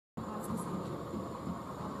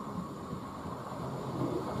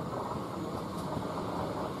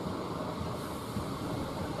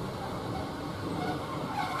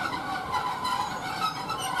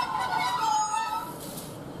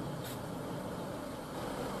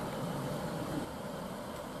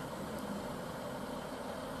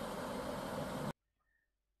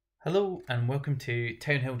Hello and welcome to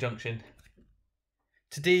Townhill Junction.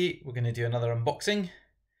 Today we're going to do another unboxing,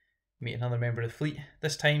 meet another member of the fleet,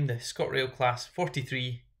 this time the ScotRail Class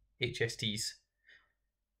 43 HSTs.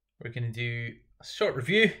 We're going to do a short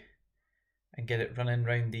review and get it running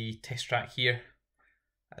around the test track here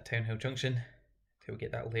at Townhill Junction till we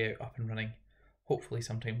get that layout up and running, hopefully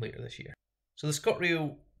sometime later this year. So the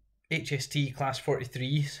ScotRail HST Class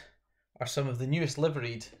 43s are some of the newest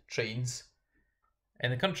liveried trains in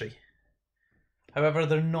the country. However,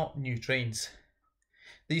 they're not new trains.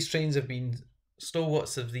 These trains have been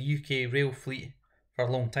stalwarts of the UK rail fleet for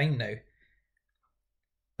a long time now.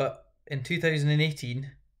 But in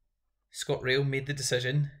 2018, ScotRail made the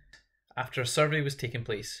decision, after a survey was taking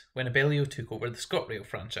place when Abellio took over the ScotRail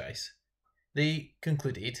franchise. They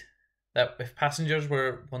concluded that if passengers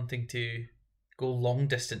were wanting to go long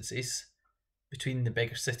distances between the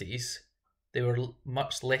bigger cities, they were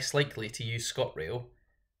much less likely to use ScotRail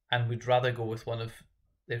and would rather go with one of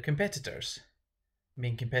their competitors.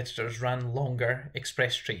 Main competitors ran longer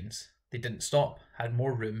express trains. They didn't stop, had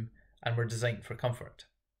more room, and were designed for comfort.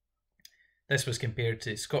 This was compared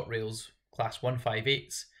to ScotRail's Class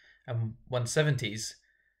 158s and 170s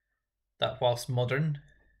that, whilst modern,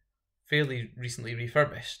 fairly recently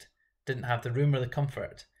refurbished, didn't have the room or the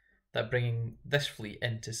comfort that bringing this fleet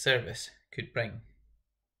into service could bring.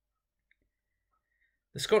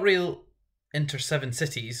 The ScotRail Inter-7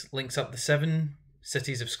 Cities links up the 7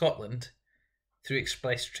 cities of Scotland through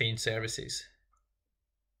express train services.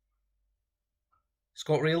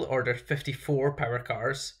 ScotRail ordered 54 power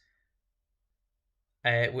cars,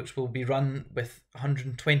 which will be run with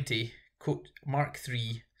 120 Mark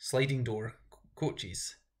III sliding door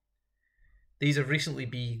coaches. These have recently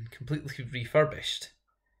been completely refurbished,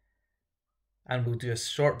 and we'll do a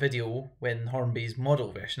short video when Hornby's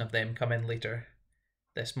model version of them come in later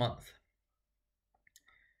this month.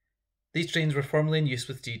 These trains were formerly in use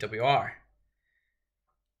with GWR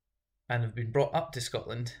and have been brought up to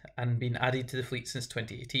Scotland and been added to the fleet since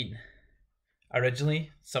 2018.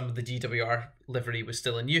 Originally, some of the GWR livery was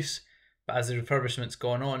still in use, but as the refurbishment's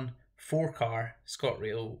gone on, 4-car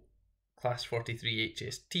ScotRail Class 43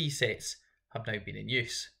 HST sets have now been in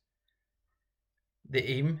use.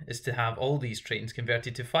 The aim is to have all these trains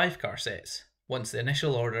converted to 5-car sets once the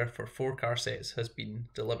initial order for 4-car sets has been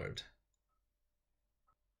delivered.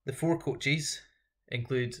 The 4 coaches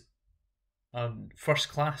include a first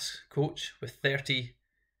class coach with 30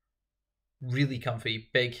 really comfy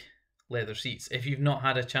big leather seats. If you've not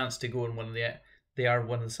had a chance to go on one of the, they are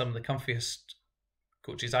some of the comfiest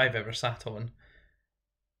coaches I've ever sat on.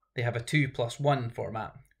 They have a 2+1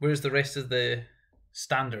 format, whereas the rest of the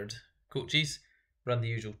standard coaches run the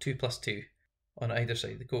usual 2+2 on either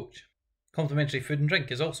side of the coach. Complimentary food and drink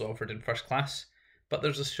is also offered in first class, but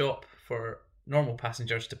there's a shop for normal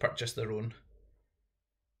passengers to purchase their own.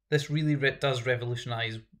 This really does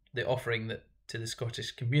revolutionise the offering to the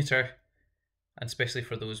Scottish commuter, and especially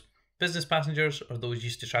for those business passengers or those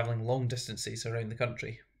used to travelling long distances around the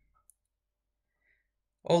country.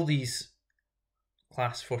 All these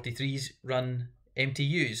Class 43s run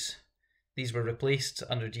MTUs. These were replaced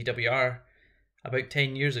under GWR about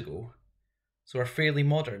 10 years ago, so are fairly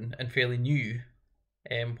modern and fairly new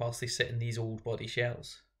whilst they sit in these old body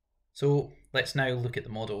shells. So let's now look at the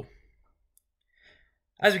model.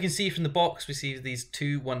 As we can see from the box, we see these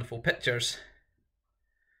 2 wonderful pictures.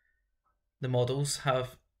 The models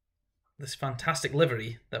have this fantastic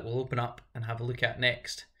livery that we'll open up and have a look at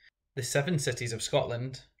next. The 7 cities of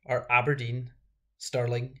Scotland are Aberdeen,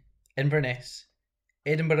 Stirling, Inverness,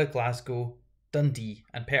 Edinburgh, Glasgow, Dundee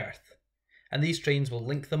and Perth. And these trains will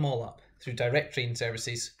link them all up through direct train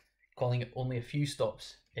services, calling it only a few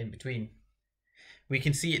stops in between. We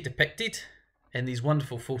can see it depicted in these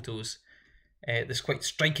wonderful photos. This quite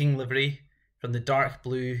striking livery, from the dark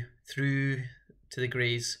blue through to the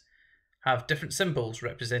greys, have different symbols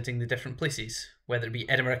representing the different places, whether it be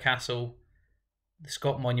Edinburgh Castle, the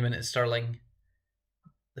Scott Monument at Stirling,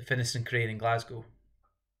 the Finnieston Crane in Glasgow.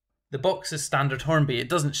 The box is standard Hornby. It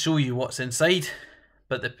doesn't show you what's inside,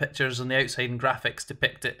 but the pictures on the outside and graphics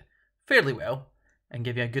depict it fairly well and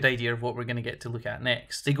give you a good idea of what we're going to get to look at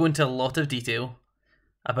next. They go into a lot of detail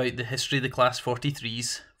about the history of the Class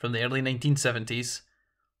 43s from the early 1970s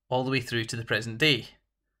all the way through to the present day.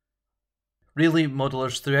 Really,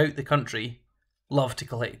 modellers throughout the country love to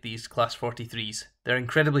collect these Class 43s. They're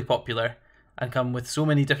incredibly popular and come with so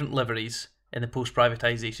many different liveries in the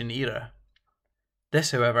post-privatisation era.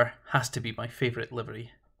 This, however, has to be my favourite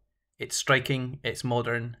livery. It's striking, it's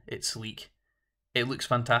modern, it's sleek. It looks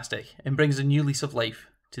fantastic and brings a new lease of life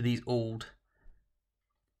to these old.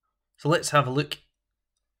 So let's have a look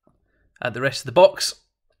at the rest of the box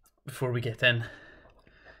before we get in.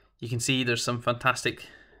 You can see there's some fantastic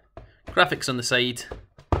graphics on the side,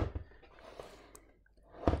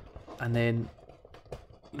 and then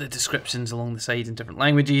the descriptions along the side in different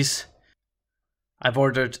languages. I've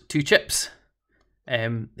ordered 2 chips.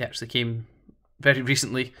 They actually came very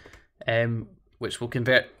recently, which will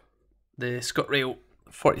convert the ScotRail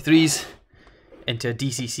 43s into a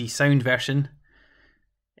DCC sound version.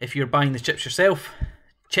 If you're buying the chips yourself,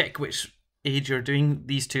 check which age you're doing.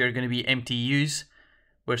 These 2 are going to be MTUs,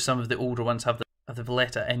 where some of the older ones have the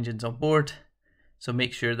Valletta engines on board. So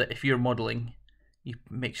make sure that if you're modelling, you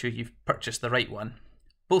make sure you've purchased the right one.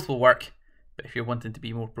 Both will work, but if you're wanting to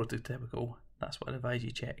be more prototypical, that's what I advise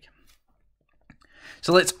you check.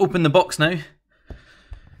 So let's open the box now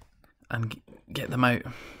and get them out.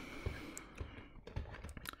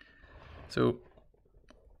 So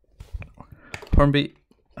Hornby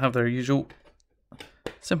have their usual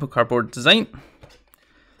simple cardboard design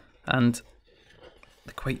and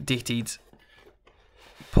the quite dated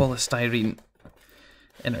polystyrene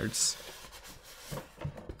innards.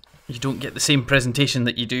 You don't get the same presentation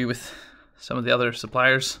that you do with some of the other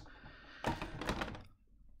suppliers.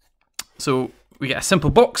 So we get a simple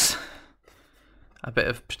box, a bit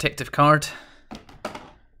of protective card,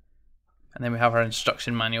 and then we have our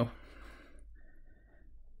instruction manual.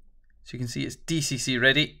 So you can see it's DCC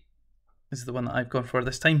ready. This is the one that I've gone for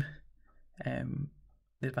this time.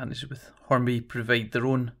 The advantage with Hornby provide their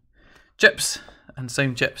own chips and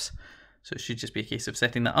sound chips, so it should just be a case of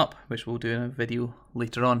setting that up, which we'll do in a video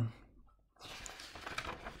later on.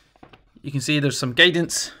 You can see there's some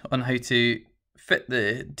guidance on how to fit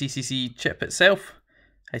the DCC chip itself,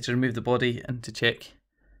 how to remove the body and to check.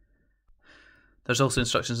 There's also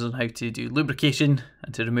instructions on how to do lubrication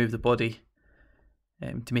and to remove the body,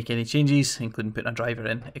 to make any changes, including putting a driver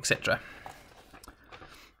in, etc.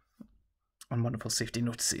 And wonderful safety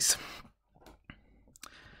notices.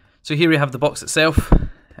 So here we have the box itself,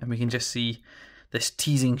 and we can just see this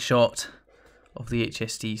teasing shot of the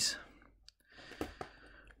HSTs.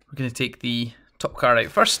 We're going to take the top car out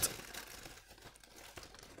first.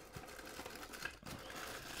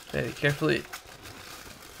 Very carefully.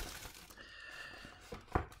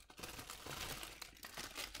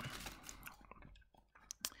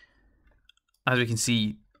 As we can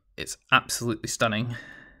see, it's absolutely stunning.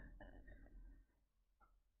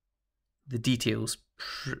 The details,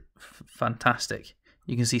 fantastic.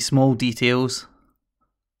 You can see small details,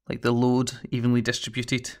 like the load evenly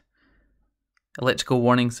distributed, electrical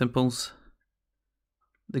warning symbols,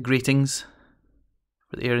 the gratings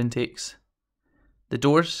for the air intakes, the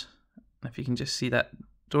doors, if you can just see that,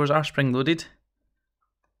 doors are spring loaded.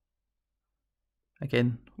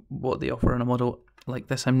 Again, what they offer on a model like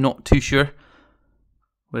this, I'm not too sure,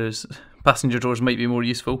 whereas passenger doors might be more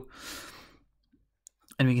useful.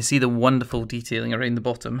 And we can see the wonderful detailing around the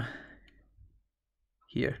bottom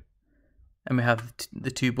here. And we have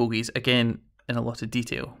the 2 bogies, again, in a lot of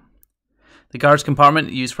detail. The guards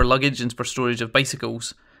compartment used for luggage and for storage of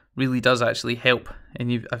bicycles really does actually help.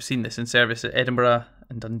 And I've seen this in service at Edinburgh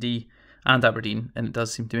and Dundee and Aberdeen, and it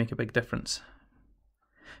does seem to make a big difference.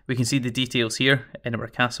 We can see the details here,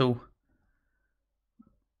 Edinburgh Castle.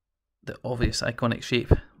 The obvious iconic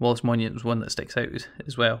shape, Wallace Monument was one that sticks out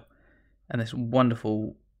as well. And this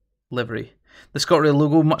wonderful livery. The ScotRail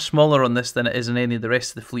logo, much smaller on this than it is in any of the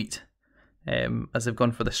rest of the fleet, as they've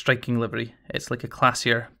gone for the striking livery. It's like a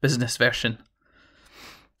classier business version.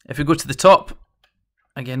 If we go to the top,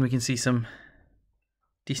 again we can see some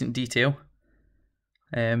decent detail.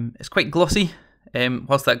 It's quite glossy.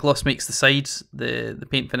 Whilst that gloss makes the sides, the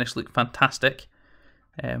paint finish look fantastic.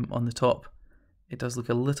 On the top, it does look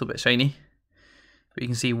a little bit shiny. But you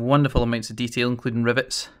can see wonderful amounts of detail, including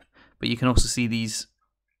rivets. But you can also see these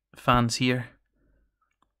fans here,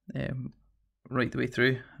 right the way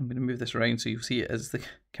through. I'm going to move this around so you'll see it as the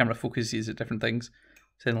camera focuses at different things.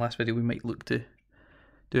 So in the last video we might look to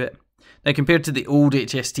do it. Now compared to the old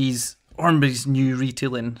HSTs, Hornby's new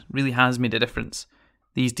retailing really has made a difference.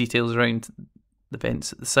 These details around the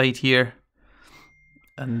vents at the side here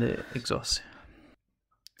and the exhaust.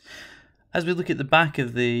 As we look at the back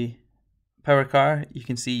of the power car, you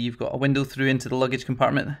can see you've got a window through into the luggage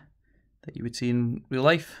compartment that you would see in real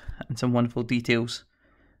life, and some wonderful details,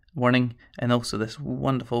 warning, and also this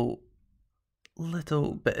wonderful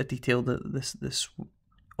little bit of detail, that this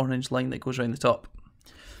orange line that goes around the top.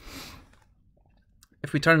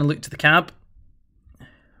 If we turn and look to the cab,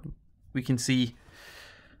 we can see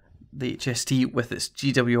the HST with its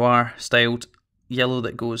GWR styled yellow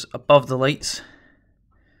that goes above the lights.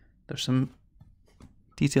 There's some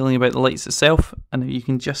detailing about the lights itself, and you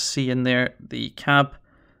can just see in there the cab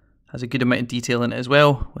Has a good amount of detail in it as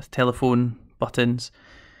well, with telephone buttons,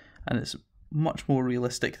 and it's much more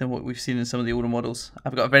realistic than what we've seen in some of the older models.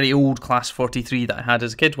 I've got a very old Class 43 that I had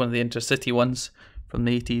as a kid, one of the intercity ones from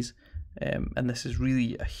the 80s, and this is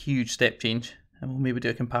really a huge step change, and we'll maybe do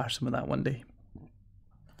a comparison with that one day.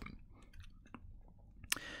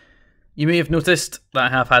 You may have noticed that I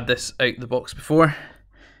have had this out the box before,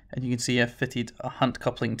 and you can see I've fitted a hunt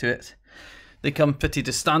coupling to it. They come fitted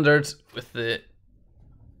as standard with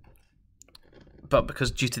but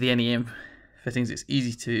because due to the NEM fittings it's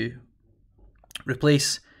easy to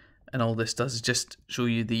replace, and all this does is just show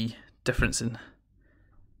you the difference in,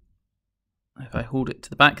 if I hold it to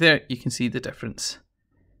the back there, you can see the difference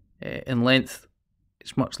in length.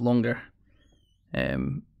 It's much longer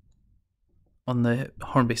on the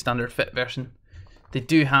Hornby standard fit version.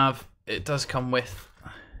 It does come with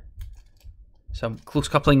some close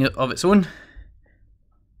coupling of its own,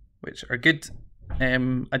 which are good.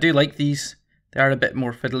 I do like these. They are a bit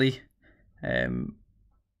more fiddly,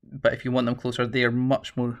 but if you want them closer, they are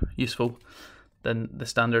much more useful than the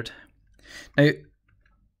standard. Now,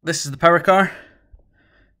 this is the power car.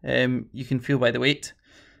 You can feel by the weight.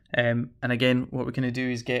 And again, what we're going to do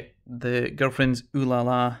is get the girlfriend's Ooh La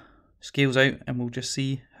La scales out, and we'll just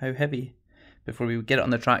see how heavy before we get it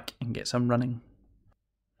on the track and get some running.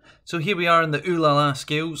 So here we are in the Ooh La La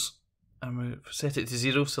scales, and we've set it to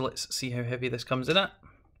 0, so let's see how heavy this comes in at.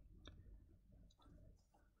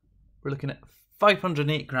 We're looking at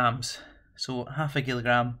 508 grams, so half a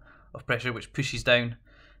kilogram of pressure, which pushes down,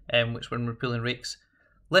 which when we're pulling rakes,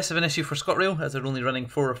 less of an issue for ScotRail as they're only running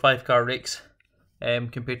 4 or 5 car rakes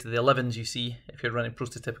compared to the 11s you see if you're running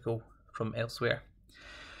prototypical from elsewhere.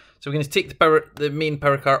 So we're going to take the main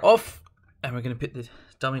power car off, and we're going to put the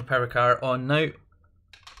dummy power car on now.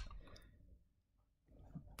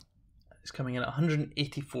 It's coming in at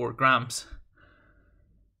 184 grams.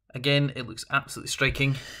 Again, it looks absolutely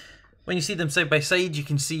striking. When you see them side by side, you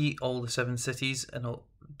can see all the 7 cities and all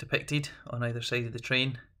depicted on either side of the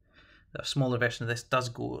train. A smaller version of this does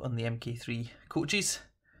go on the MK3 coaches,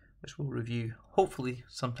 which we'll review hopefully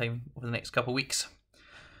sometime over the next couple of weeks.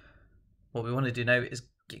 What we want to do now is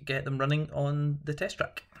get them running on the test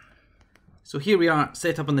track. So here we are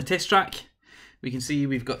set up on the test track. We can see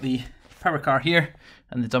we've got the power car here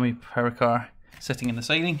and the dummy power car sitting in the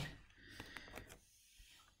siding.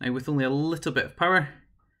 Now with only a little bit of power,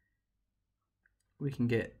 we can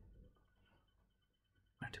get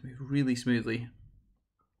to move really smoothly,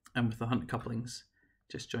 and with the hunt couplings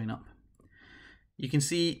just join up. You can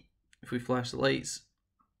see if we flash the lights,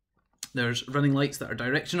 there's running lights that are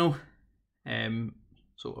directional,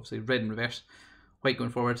 so obviously red in reverse, white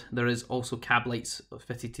going forward. There is also cab lights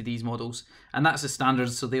fitted to these models, and that's the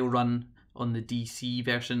standard, so they'll run on the DC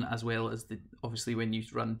version as well as obviously when you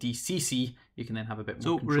run DCC you can then have a bit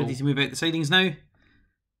more control. We're ready to move out the sidings now,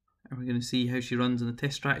 and we're going to see how she runs on the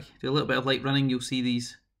test track. Do a little bit of light running, you'll see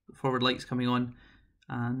these forward lights coming on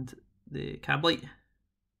and the cab light.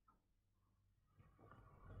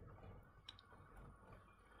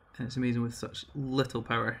 And it's amazing with such little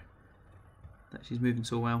power that she's moving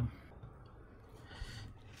so well.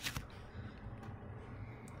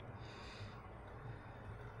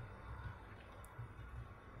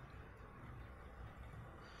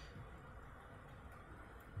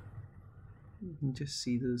 You can just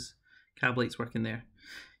see those cab lights working there.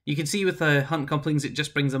 You can see with the hunt couplings it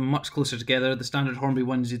just brings them much closer together. The standard Hornby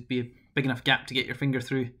ones would be a big enough gap to get your finger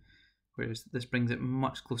through, whereas this brings it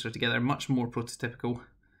much closer together, much more prototypical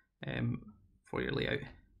for your layout.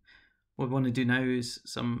 What we want to do now is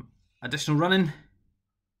some additional running,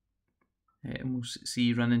 and we'll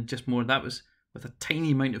see running just more. That was with a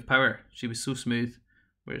tiny amount of power. She was so smooth,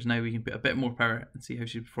 whereas now we can put a bit more power and see how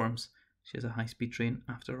she performs. She has a high-speed train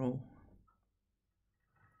after all.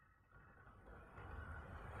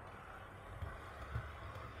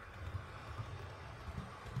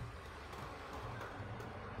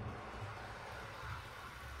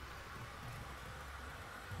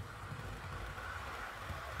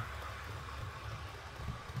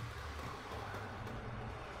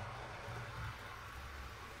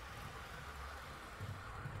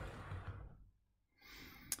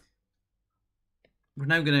 We're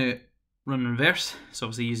now going to run reverse, so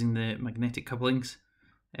obviously using the magnetic couplings,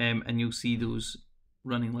 and you'll see those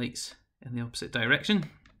running lights in the opposite direction.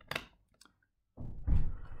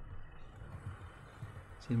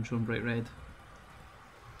 See them showing bright red.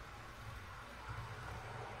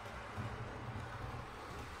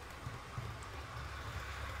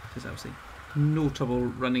 There's obviously no trouble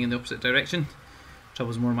running in the opposite direction.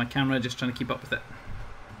 Trouble's more on my camera, just trying to keep up with it.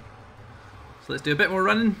 So let's do a bit more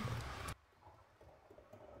running.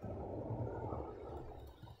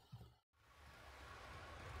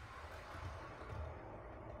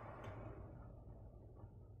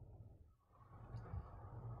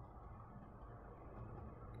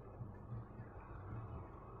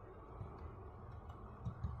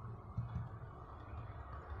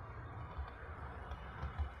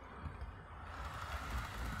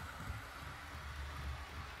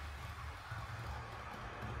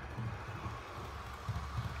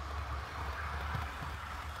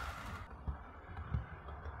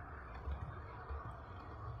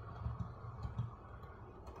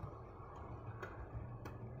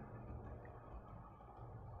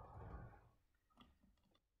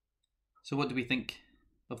 So what do we think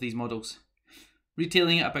of these models?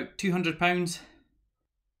 Retailing at about £200.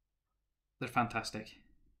 They're fantastic.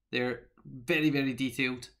 They're very, very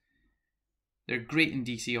detailed. They're great in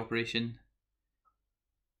DC operation.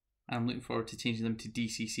 And I'm looking forward to changing them to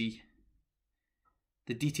DCC.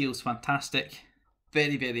 The detail's fantastic.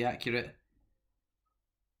 Very, very accurate.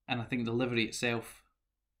 And I think the livery itself,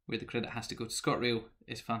 where the credit has to go to ScotRail,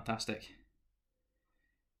 is fantastic.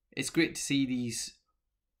 It's great to see these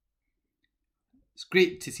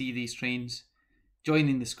trains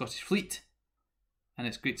joining the Scottish fleet, and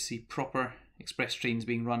it's great to see proper express trains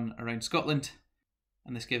being run around Scotland,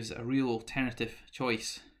 and this gives a real alternative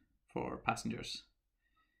choice for passengers.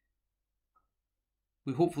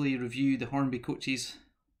 We'll hopefully review the Hornby coaches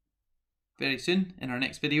very soon in our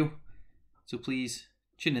next video, so please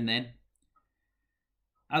tune in then.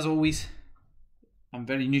 As always, I'm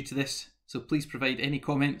very new to this, so please provide any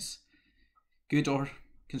comments, good or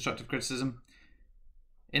constructive criticism,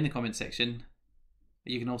 in the comment section.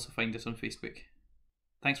 You can also find us on Facebook.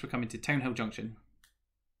 Thanks for coming to Townhill Junction.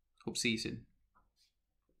 Hope to see you soon.